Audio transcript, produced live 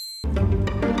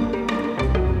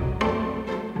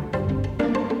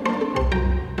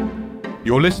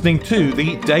You're listening to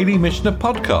the Daily Mishnah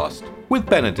Podcast with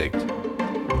Benedict.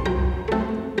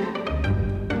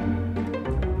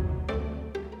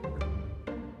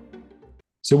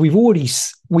 So we've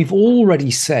always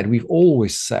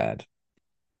said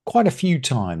quite a few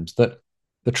times that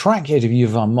the tractate of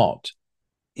Yevamot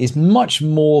is much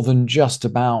more than just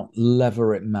about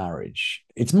levirate marriage.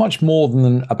 It's much more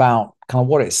than about kind of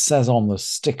what it says on the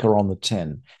sticker on the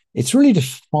tin. It's really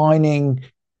defining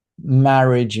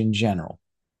marriage in general.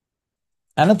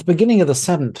 And at the beginning of the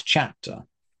 7th chapter,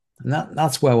 and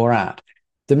that's where we're at,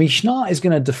 the Mishnah is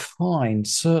going to define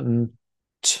certain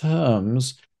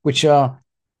terms which are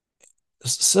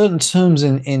certain terms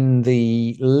in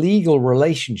the legal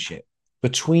relationship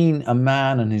between a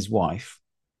man and his wife.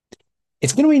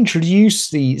 It's going to use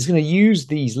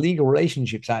these legal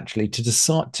relationships actually to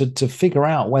decide to figure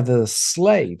out whether the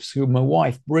slaves whom a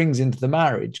wife brings into the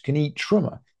marriage can eat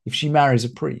truma if she marries a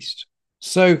priest.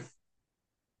 So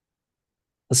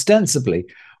ostensibly,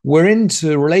 we're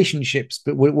into relationships,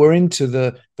 but we're into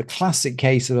the classic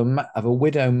case of a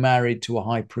widow married to a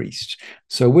high priest.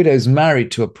 So a widow's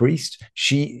married to a priest.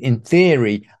 She, in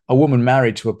theory, a woman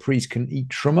married to a priest can eat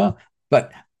truma,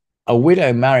 but a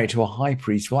widow married to a high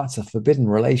priest, well, that's a forbidden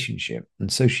relationship, and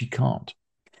so she can't.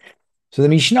 So the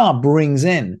Mishnah brings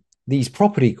in these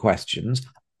property questions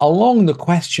along the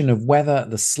question of whether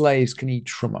the slaves can eat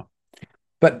truma.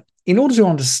 But in order to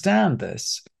understand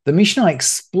this, the Mishnah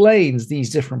explains these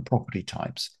different property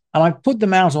types, and I put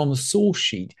them out on the source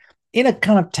sheet in a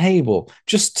kind of table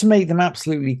just to make them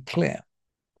absolutely clear.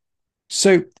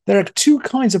 So there are two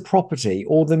kinds of property,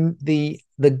 or the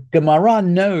Gemara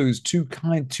knows two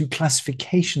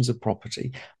classifications of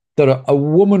property that a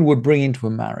woman would bring into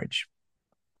a marriage.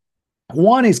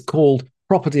 One is called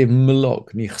property of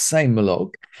milog, nichsei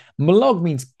milog. Milog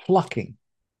means plucking,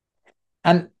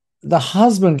 and the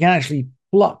husband can actually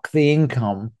pluck the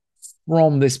income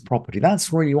from this property.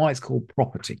 That's really why it's called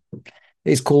property.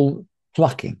 It's called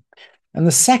plucking. And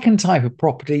the second type of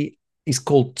property is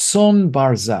called tzon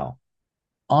barzel,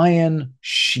 iron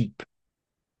sheep.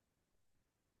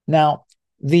 Now,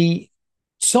 the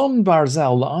tzon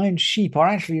barzel, the iron sheep, are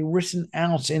actually written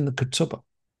out in the ketubah.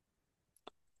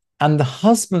 And the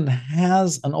husband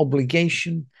has an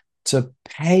obligation to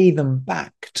pay them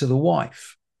back to the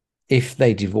wife if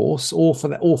they divorce, or for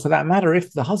that matter,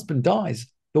 if the husband dies,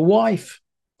 the wife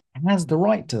has the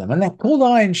right to them. And they're called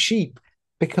iron sheep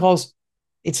because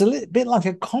it's a little bit like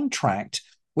a contract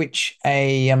which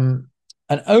an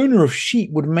owner of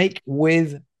sheep would make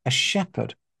with a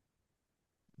shepherd.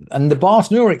 And the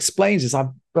Bartanura explains this. I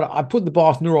put the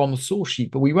Bartanura on the source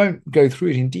sheet, but we won't go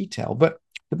through it in detail. But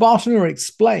the Bartanura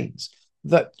explains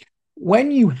that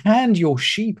when you hand your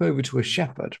sheep over to a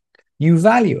shepherd, you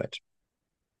value it.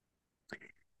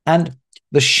 And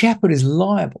the shepherd is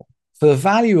liable for the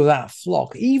value of that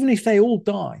flock, even if they all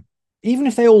die. Even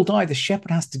if they all die, the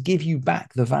shepherd has to give you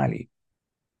back the value.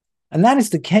 And that is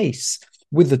the case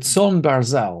with the tzon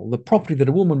barzel, the property that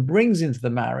a woman brings into the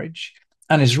marriage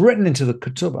and is written into the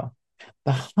ketubah.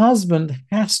 The husband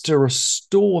has to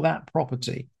restore that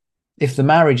property if the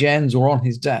marriage ends or on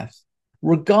his death,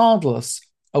 regardless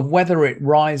of whether it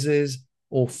rises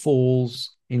or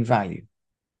falls in value.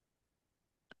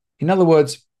 In other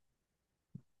words,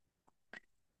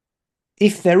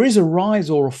 if there is a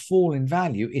rise or a fall in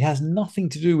value, it has nothing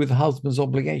to do with the husband's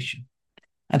obligation.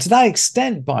 And to that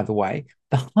extent, by the way,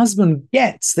 the husband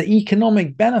gets the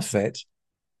economic benefit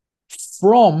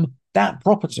from that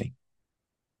property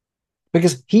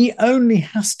because he only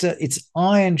has to, it's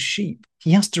iron sheep.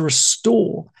 He has to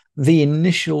restore the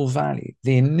initial value,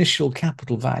 the initial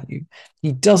capital value.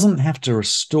 He doesn't have to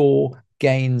restore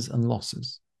gains and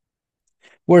losses.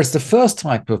 Whereas the first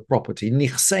type of property,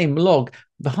 nichsei milog,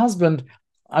 the husband,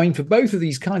 for both of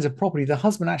these kinds of property, the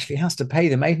husband actually has to pay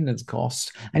the maintenance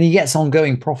costs and he gets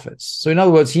ongoing profits. So in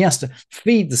other words, he has to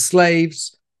feed the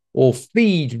slaves or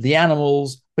feed the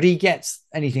animals, but he gets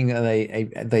anything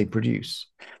that they produce.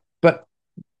 But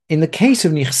in the case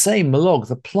of nichsei milog,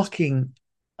 the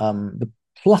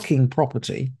plucking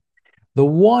property, the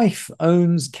wife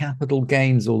owns capital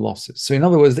gains or losses. So in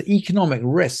other words, the economic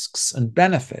risks and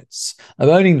benefits of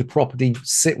owning the property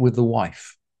sit with the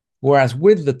wife. Whereas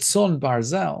with the tzon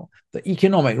barzel, the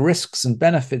economic risks and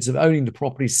benefits of owning the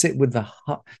property sit with the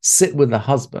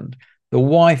husband. The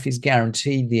wife is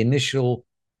guaranteed the initial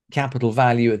capital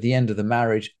value at the end of the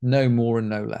marriage, no more and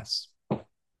no less.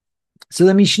 So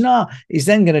the Mishnah is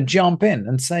then going to jump in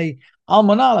and say,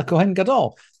 Almana la kohen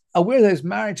gadol, a widow's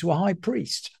married to a high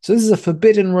priest. So this is a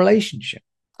forbidden relationship.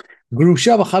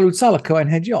 Grusha v'chalutza la kohen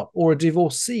hedyot, or a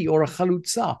divorcee or a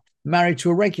chalutza married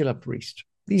to a regular priest.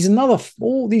 These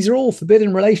are all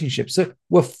forbidden relationships. So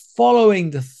we're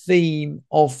following the theme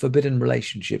of forbidden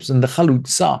relationships, and the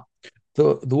chalutza,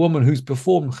 the woman who's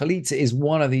performed chalitza, is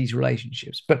one of these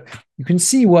relationships. But you can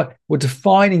see we're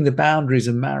defining the boundaries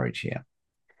of marriage here.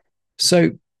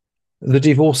 So the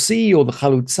divorcee or the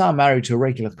chalutza married to a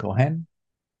regular kohen,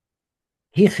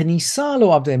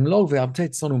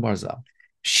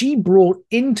 she brought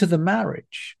into the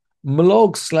marriage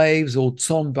mlog slaves or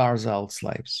tzon barzal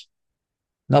slaves.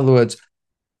 In other words,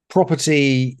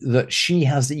 property that she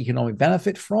has the economic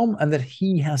benefit from and that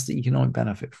he has the economic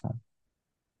benefit from.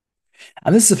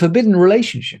 And this is a forbidden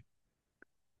relationship.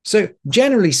 So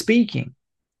generally speaking,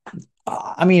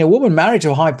 I mean, a woman married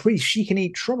to a high priest, she can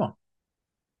eat truma.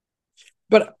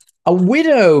 But a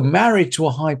widow married to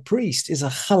a high priest is a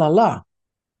halala.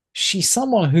 She's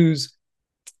someone who's,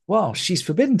 well, she's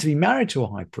forbidden to be married to a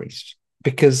high priest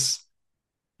because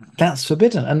that's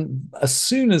forbidden. And as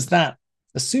soon as that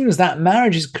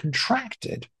marriage is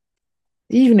contracted,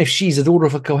 even if she's a daughter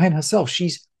of a kohen herself,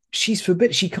 she's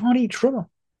forbidden. She can't eat truma.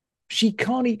 She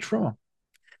can't eat truma.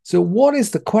 So what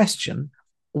is the question?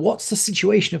 What's the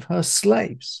situation of her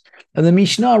slaves? And the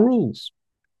Mishnah rules.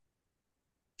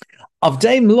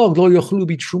 Avdei melog lo yochlu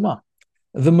bi truma.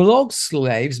 The melog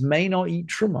slaves may not eat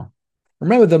truma.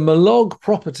 Remember, the melog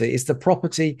property is the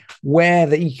property where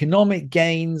the economic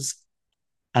gains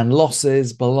and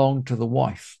losses belong to the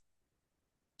wife.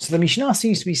 So the Mishnah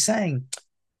seems to be saying,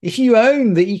 if you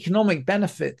own the economic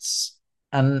benefits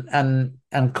and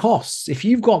costs, if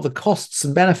you've got the costs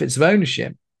and benefits of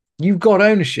ownership, you've got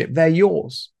ownership, they're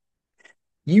yours.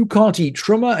 You can't eat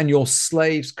truma and your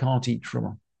slaves can't eat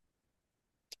truma.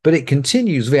 But it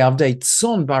continues, ve'avdei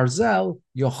tzon barzel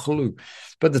yochlu.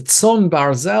 But the tzon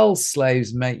barzel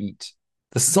slaves may eat.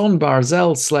 The tzon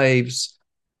barzel slaves,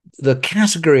 the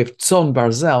category of tzon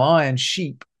barzel, iron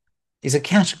sheep, is a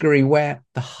category where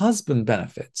the husband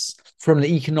benefits from the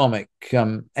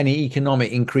any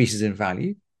economic increases in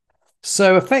value.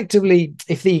 So effectively,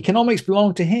 if the economics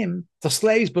belong to him, the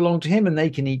slaves belong to him and they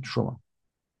can eat truma.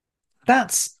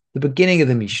 That's the beginning of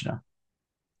the Mishnah.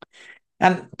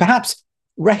 And perhaps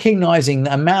recognizing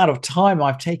the amount of time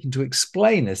I've taken to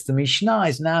explain this, the Mishnah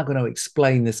is now going to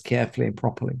explain this carefully and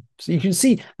properly. So we can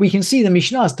see the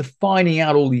Mishnah is defining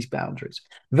out all these boundaries.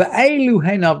 Ve'elu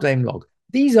hen avdei melog.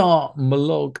 These are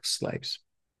melog slaves.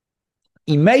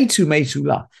 Imetu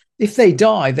metula. If they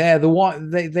die,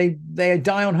 they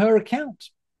die on her account.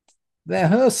 They're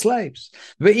her slaves.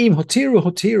 Ve'im hotiru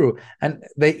hotiru. And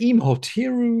ve'im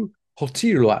hotiru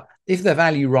hotiru. If their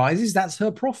value rises, that's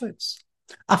her profits.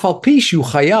 Even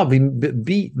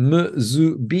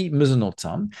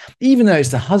though it's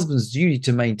the husband's duty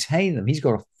to maintain them, he's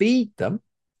got to feed them.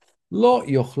 Lo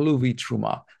yochlu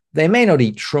truma. They may not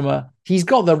eat truma. He's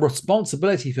got the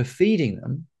responsibility for feeding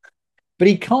them, but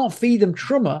he can't feed them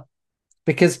truma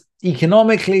because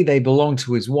economically they belong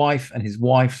to his wife, and his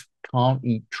wife can't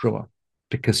eat truma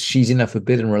because she's in a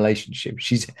forbidden relationship.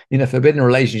 She's in a forbidden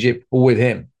relationship with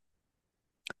him.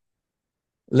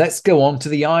 Let's go on to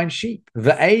the iron sheep.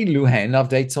 Here are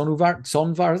the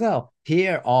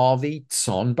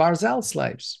tzon barzel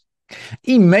slaves.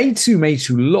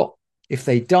 If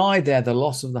they die, they're the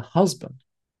loss of the husband.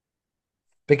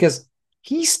 Because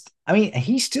he's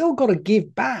still got to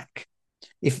give back.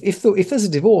 If there's a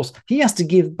divorce, he has to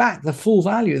give back the full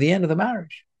value at the end of the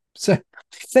marriage. So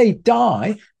if they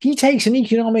die, he takes an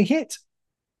economic hit.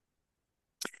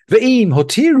 Ve'im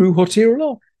hotiru hotiru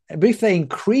lo. But if they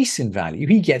increase in value,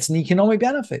 he gets an economic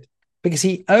benefit because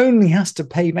he only has to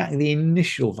pay back the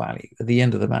initial value at the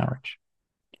end of the marriage.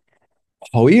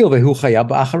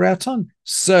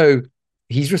 So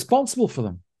he's responsible for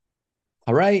them.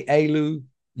 Hare elu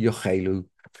yochelu.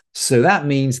 So that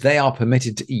means they are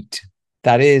permitted to eat.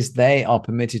 That is, they are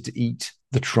permitted to eat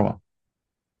the truma.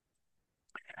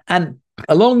 And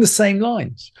along the same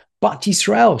lines, Bat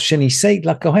Yisrael, sheniseit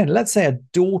la kohen. Let's say a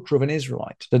daughter of an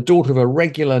Israelite, the daughter of a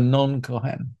regular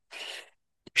non-kohen.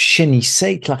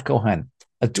 Sheniseit la kohen.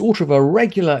 A daughter of a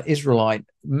regular Israelite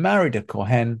married a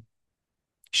kohen.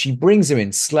 She brings him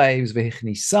in slaves.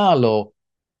 V'ichnisa lo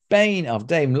bein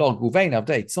avdei mlog uvein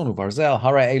avdei tzon uvarzel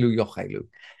hare elu yochelu.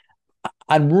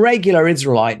 A regular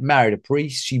Israelite married a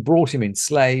priest. She brought him in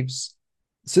slaves.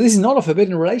 So this is not a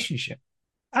forbidden relationship.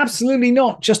 Absolutely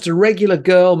not. Just a regular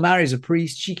girl marries a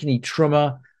priest. She can eat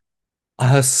truma.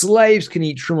 Her slaves can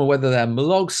eat truma, whether they're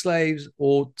melog slaves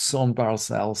or tzon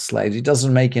barzel slaves. It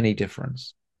doesn't make any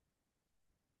difference.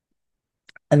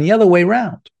 And the other way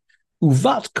around.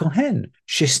 Uvat kohen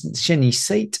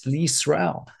sheniseit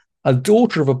liYisrael. A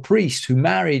daughter of a priest who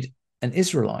married an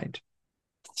Israelite.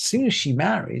 As soon as she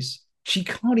marries, she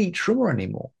can't eat truma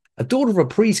anymore. A daughter of a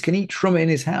priest can eat truma in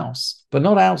his house, but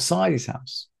not outside his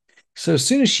house. So as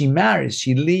soon as she marries,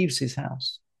 she leaves his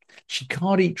house. She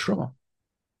can't eat truma.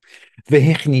 So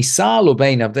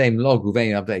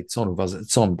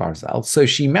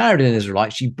she married an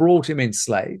Israelite. She brought him in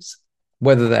slaves,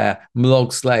 whether they're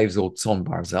mlog slaves or tzon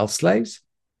barzel slaves.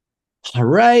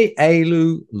 Harei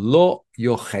elu lo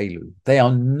yochelu. They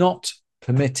are not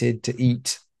permitted to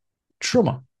eat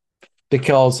truma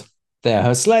because they're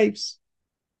her slaves,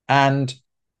 and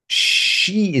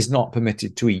she is not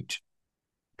permitted to eat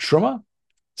truma,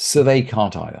 so they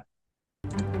can't either.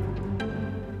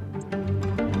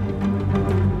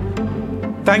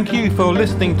 Thank you for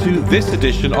listening to this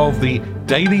edition of the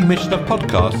Daily Mishnah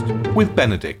Podcast with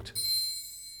Benedict.